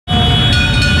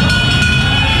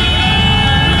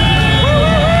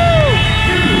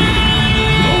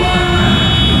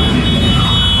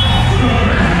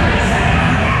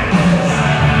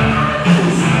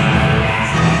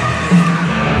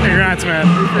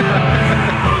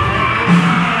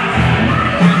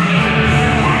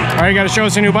All right, you got to show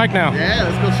us your new bike now. Yeah,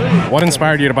 let's go show you. What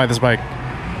inspired you to buy this bike?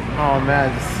 Oh man,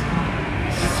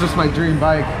 it's just my dream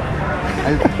bike.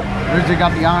 I originally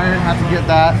got the iron, had to get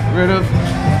that rid of.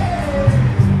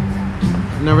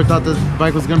 Never thought this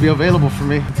bike was gonna be available for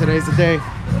me. Today's the day.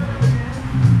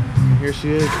 Here she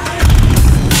is.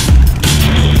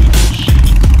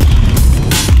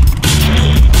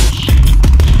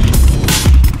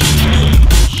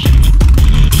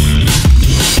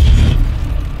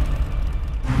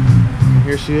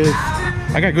 Here she is.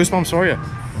 I got goosebumps for you. Yeah.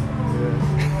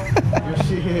 Here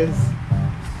she is.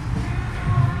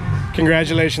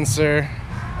 Congratulations, sir.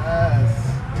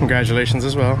 Yes. Congratulations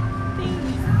as well.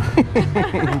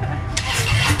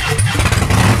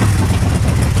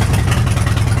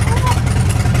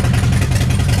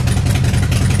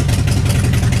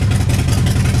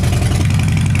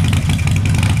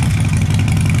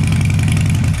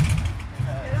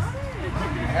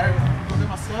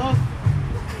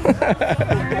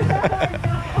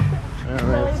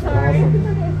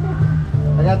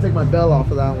 I gotta take my bell off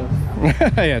of that one.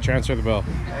 Yeah, transfer the bell.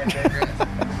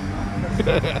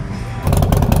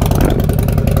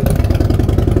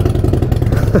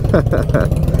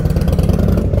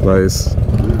 Nice. He's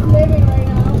living right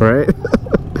now. Right?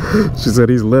 She said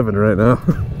he's living right now.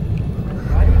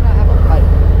 Why do you not have a bike?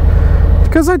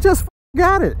 Because I just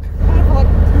got it. I had it for like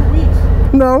 2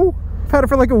 weeks. No, I've had it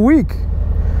for like a week.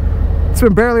 It's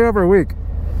been barely over a week.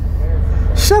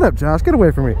 Shut up, Josh. Get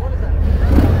away from me.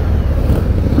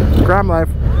 Grom life.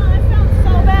 Oh, that sounds so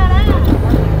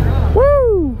badass.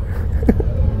 Woo!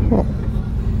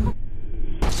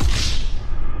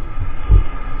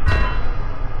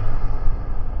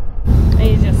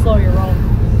 Hey, you just slow your roll.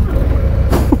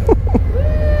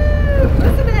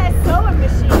 Listen to that sewing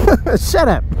machine. Shut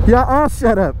up. Yeah,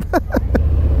 shut up.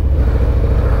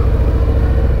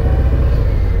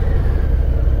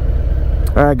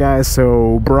 Alright guys,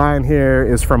 so Brian here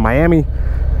is from Miami.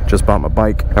 Just bought my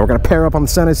bike. And we're gonna pair up on the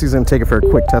Senate. He's gonna take it for a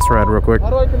quick test ride real quick. How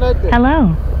do I connect it?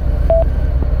 Hello.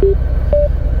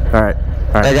 Alright.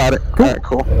 I got it. Cool. All right,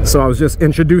 cool. So I was just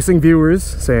introducing viewers,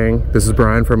 saying this is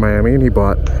Brian from Miami, and he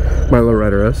bought my Low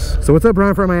Rider S. So what's up,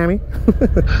 Brian from Miami?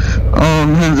 Oh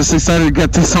man, just excited to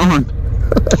get this on.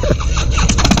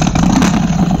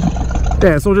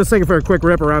 Yeah, so we'll just take it for a quick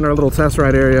rip around our little test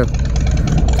ride area.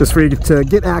 Just for you to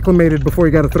get acclimated before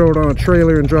you got to throw it on a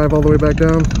trailer and drive all the way back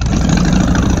down.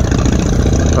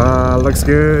 Looks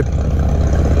good.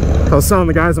 I was telling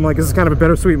the guys, I'm like, this is kind of a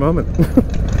bittersweet moment.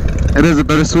 It is a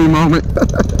bittersweet moment.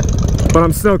 But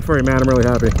I'm stoked for you, man. I'm really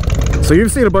happy. So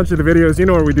you've seen a bunch of the videos. You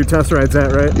know where we do test rides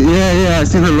at, right? Yeah, I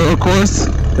seen a little course.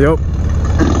 Yep.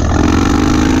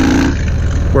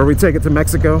 Where we take it to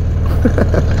Mexico.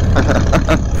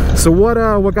 So what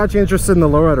got you interested in the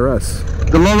Low Rider S?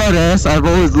 The Low Rider S, I've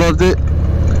always loved it.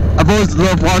 I've always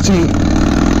loved watching.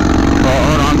 Oh,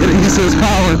 hold on, I'm getting used to his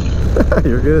power.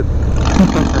 You're good.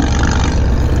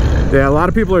 Yeah, a lot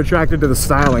of people are attracted to the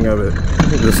styling of it.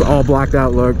 This all blacked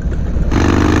out look.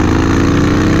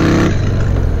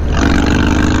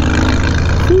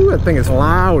 Ooh, that thing is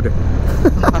loud.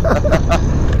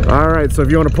 Alright, so if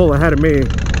you want to pull ahead of me,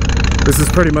 this is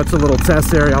pretty much a little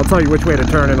test area. I'll tell you which way to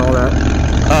turn and all that.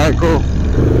 Alright, cool.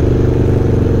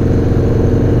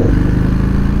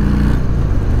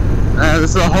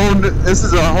 This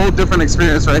is a whole different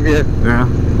experience right here. Yeah.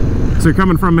 So you're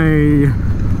coming from a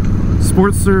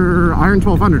Sportster Iron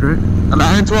 1200, right? An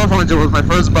Iron 1200 was my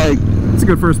first bike. It's a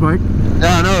good first bike.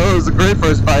 Yeah, I know, it was a great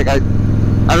first bike. I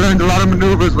learned a lot of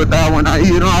maneuvers with that one. I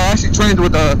actually trained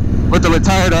with a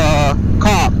retired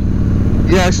cop.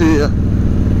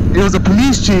 He was a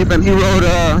police chief, and he rode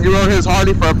his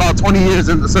Harley for about 20 years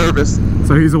in the service.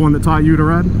 So he's the one that taught you to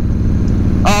ride?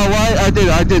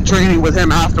 Well, I did training with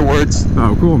him afterwards.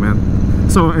 Oh, cool, man.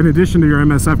 So in addition to your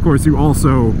MSF course, you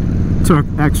also took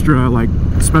extra, like,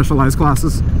 specialized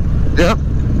classes? Yep.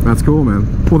 That's cool, man.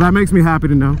 Well, that makes me happy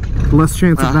to know. Less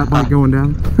chance of that bike going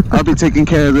down. I'll be taking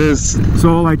care of this.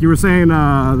 So, like you were saying,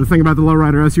 the thing about the Low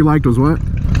Rider S you liked was what?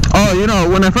 Oh,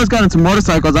 when I first got into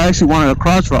motorcycles, I actually wanted a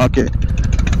crotch rocket.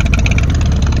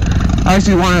 I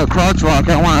wanted a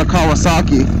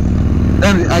Kawasaki.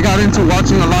 Then I got into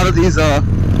watching a lot of these,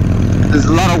 there's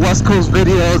a lot of West Coast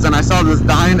videos, and I saw this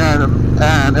Dyna,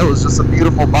 and it was just a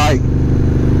beautiful bike.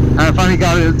 And I finally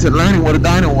got into learning what a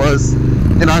Dyna was.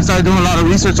 I started doing a lot of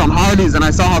research on Harleys, and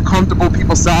I saw how comfortable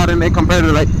people sat in it compared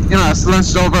to, like, a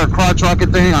slunched over a crotch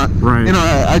rocket thing. Right.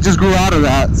 I just grew out of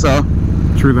that, so.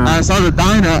 True that. I saw the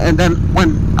Dyna, and then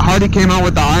when Harley came out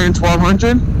with the Iron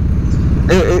 1200,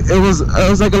 it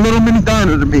was like a little mini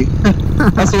Dyna to me.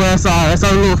 That's the way I saw it. I saw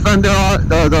the little fender,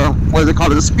 the what is it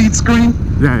called, the speed screen.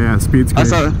 Yeah, speed screen. I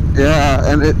saw it,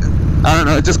 yeah, and I don't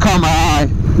know, it just caught my eye.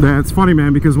 Yeah, it's funny,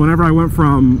 man, because whenever I went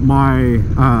from my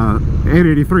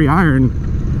 883 iron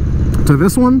to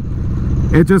this one,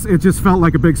 it just felt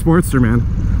like a big Sportster, man.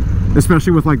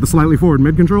 Especially with like the slightly forward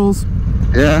mid controls.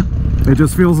 Yeah. It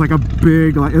just feels like a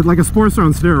big, like a Sportster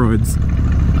on steroids.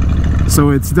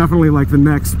 So it's definitely like the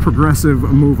next progressive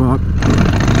move up.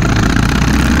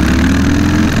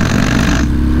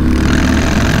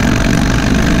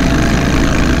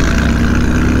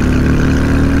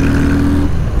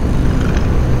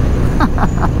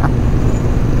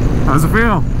 How's it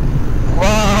feel?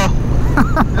 Wow.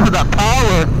 That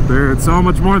power. Dude, so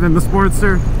much more than the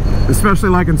Sportster. Especially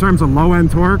like in terms of low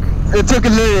end torque. It took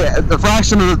the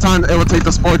fraction of the time it would take the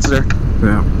Sportster.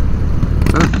 Yeah.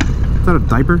 Is that a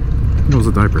diaper? It was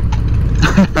a diaper.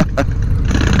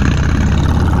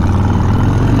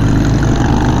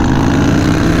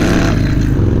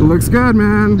 Looks good,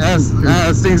 man. Yes,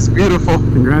 this thing's beautiful.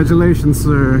 Congratulations,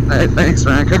 sir. Hey, thanks,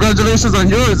 man. Congratulations on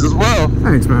yours as well.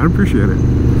 Thanks, man. I appreciate it.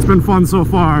 It's been fun so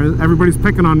far. Everybody's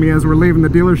picking on me as we're leaving the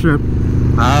dealership.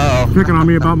 Oh. Picking on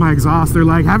me about my exhaust. They're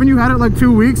like, haven't you had it like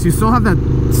 2 weeks? You still have that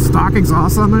stock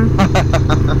exhaust on there?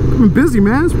 I've been busy,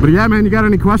 man. But yeah, man, you got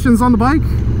any questions on the bike?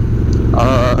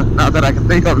 Not that I can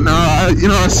think of. No, you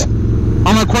know,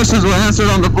 all my questions were answered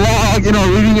on the blog, you know,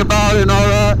 reading about it and all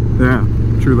that. Yeah,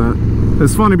 true that.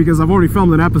 It's funny because I've already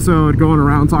filmed an episode going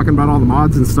around talking about all the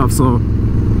mods and stuff, so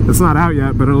it's not out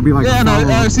yet, but it'll be like, yeah, no,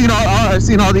 I've seen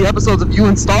all the episodes of you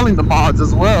installing the mods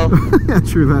as well. Yeah,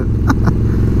 true that.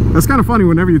 That's kind of funny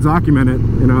whenever you document it,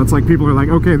 you know, it's like people are like,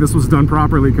 okay, this was done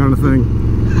properly kind of thing.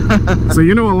 So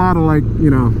you know, a lot of like, you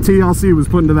know, TLC was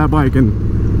put into that bike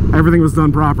and everything was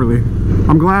done properly.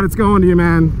 I'm glad it's going to you,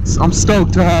 man. I'm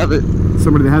stoked to have it.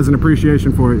 Somebody that has an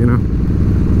appreciation for it, you know.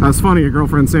 That's funny, your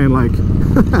girlfriend saying like,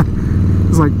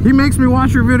 it's like, he makes me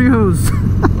watch your videos.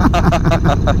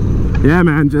 Yeah,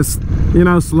 man, just, you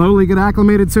know, slowly get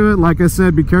acclimated to it. Like I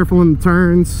said, be careful in the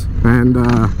turns. And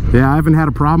yeah, I haven't had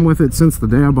a problem with it since the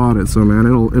day I bought it. So man,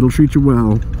 it'll treat you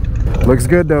well. Looks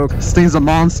good, though. This thing's a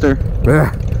monster.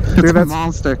 Yeah. Dude, It's that's a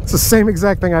monster. It's the same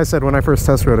exact thing I said when I first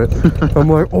test rode it. I'm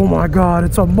like, oh my god,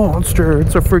 it's a monster.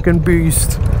 It's a freaking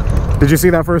beast. Did you see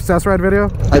that first test ride video?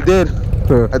 I did.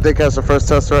 I think that's the first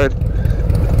test ride.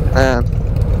 And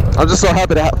I'm just so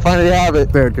happy to finally have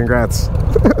it. Dude, congrats.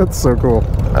 That's so cool.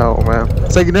 Oh man,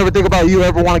 it's like you never think about you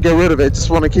ever want to get rid of it. Just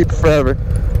want to keep it forever.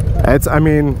 I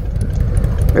mean,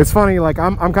 it's funny, like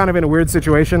I'm kind of in a weird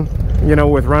situation, you know,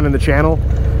 with running the channel.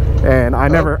 And I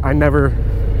never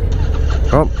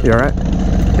oh, you all right?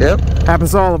 Yep.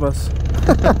 Happens to all of us.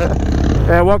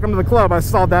 Yeah, welcome to the club. I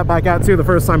stalled that bike out too the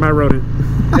first time I rode it.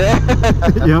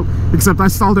 Yeah. Yep, except I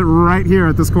stalled it right here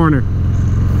at this corner.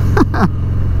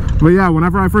 But yeah,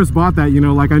 whenever I first bought that, you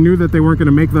know, like I knew that they weren't going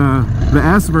to make the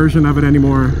S version of it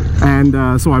anymore.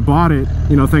 And so I bought it,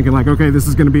 you know, thinking like, okay, this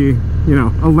is going to be, you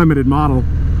know, a limited model.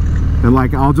 And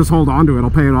like, I'll just hold on to it. I'll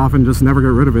pay it off and just never get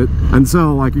rid of it.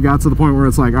 Until like it got to the point where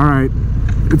it's like, all right,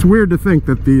 it's weird to think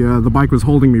that the bike was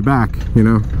holding me back, you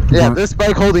know? Yeah, but, this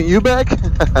bike holding you back?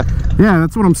 Yeah,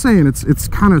 that's what I'm saying. It's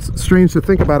kind of strange to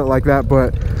think about it like that,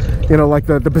 but you know, like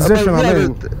the position I'm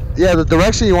in. Yeah, the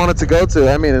direction you want it to go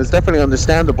to, I mean, it's definitely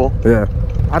understandable. Yeah.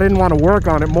 I didn't want to work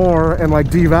on it more and like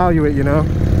devalue it, you know?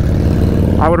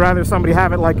 I would rather somebody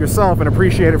have it like yourself and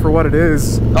appreciate it for what it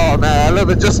is. Oh man, I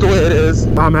love it just the way it is.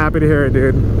 I'm happy to hear it,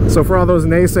 dude. So for all those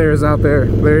naysayers out there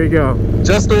you go.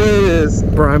 Just the way it is.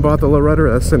 Brian bought the Low Rider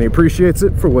S and he appreciates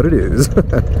it for what it is.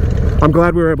 I'm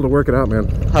glad we were able to work it out, man.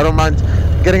 I don't mind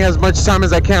getting as much time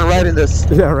as I can riding this.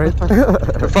 Yeah, right?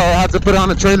 If I have to put it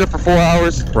on a trailer for 4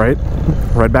 hours. Right.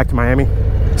 Right back to Miami.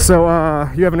 So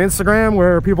you have an Instagram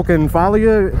where people can follow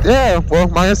you? Yeah, well,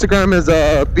 my Instagram is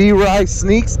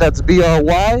BRySneaks. That's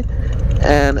BRY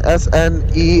and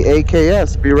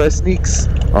SNEAKS.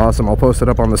 BRySneaks. Awesome. I'll post it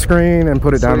up on the screen and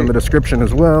put it down in the description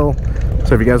as well.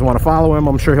 So if you guys want to follow him,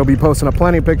 I'm sure he'll be posting up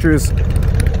plenty of pictures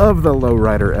of the Low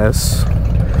Rider S.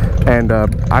 And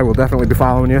I will definitely be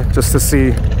following you just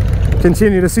to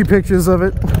continue to see pictures of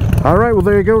it. All right, well,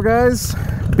 there you go, guys.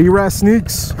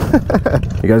 BRySneaks.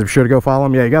 You guys be sure to go follow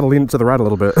him. Yeah, you got to lean it to the right a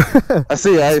little bit. I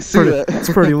see that. It's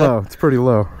pretty low. It's pretty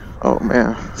low. Oh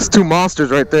man, it's two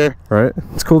monsters right there. Right?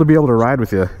 It's cool to be able to ride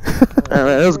with you. Yeah,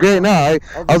 man, it was great. No, I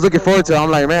was looking forward to it. I'm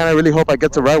like, man, I really hope I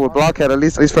get to ride with Blockhead at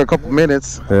least for a couple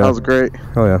minutes. Yeah. That was great.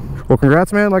 Oh yeah. Well,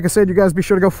 congrats, man. Like I said, you guys be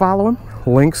sure to go follow him.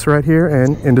 Links right here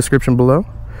and in description below.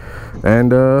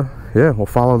 And yeah, we'll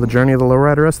follow the journey of the Low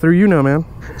Rider S through, you know, man.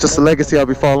 Just a legacy I'll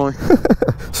be following.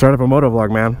 Start up a moto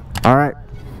vlog, man. All right.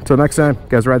 Till next time,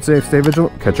 guys, ride safe, stay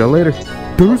vigilant. Catch y'all later.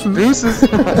 Deuces.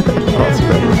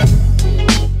 Deuces.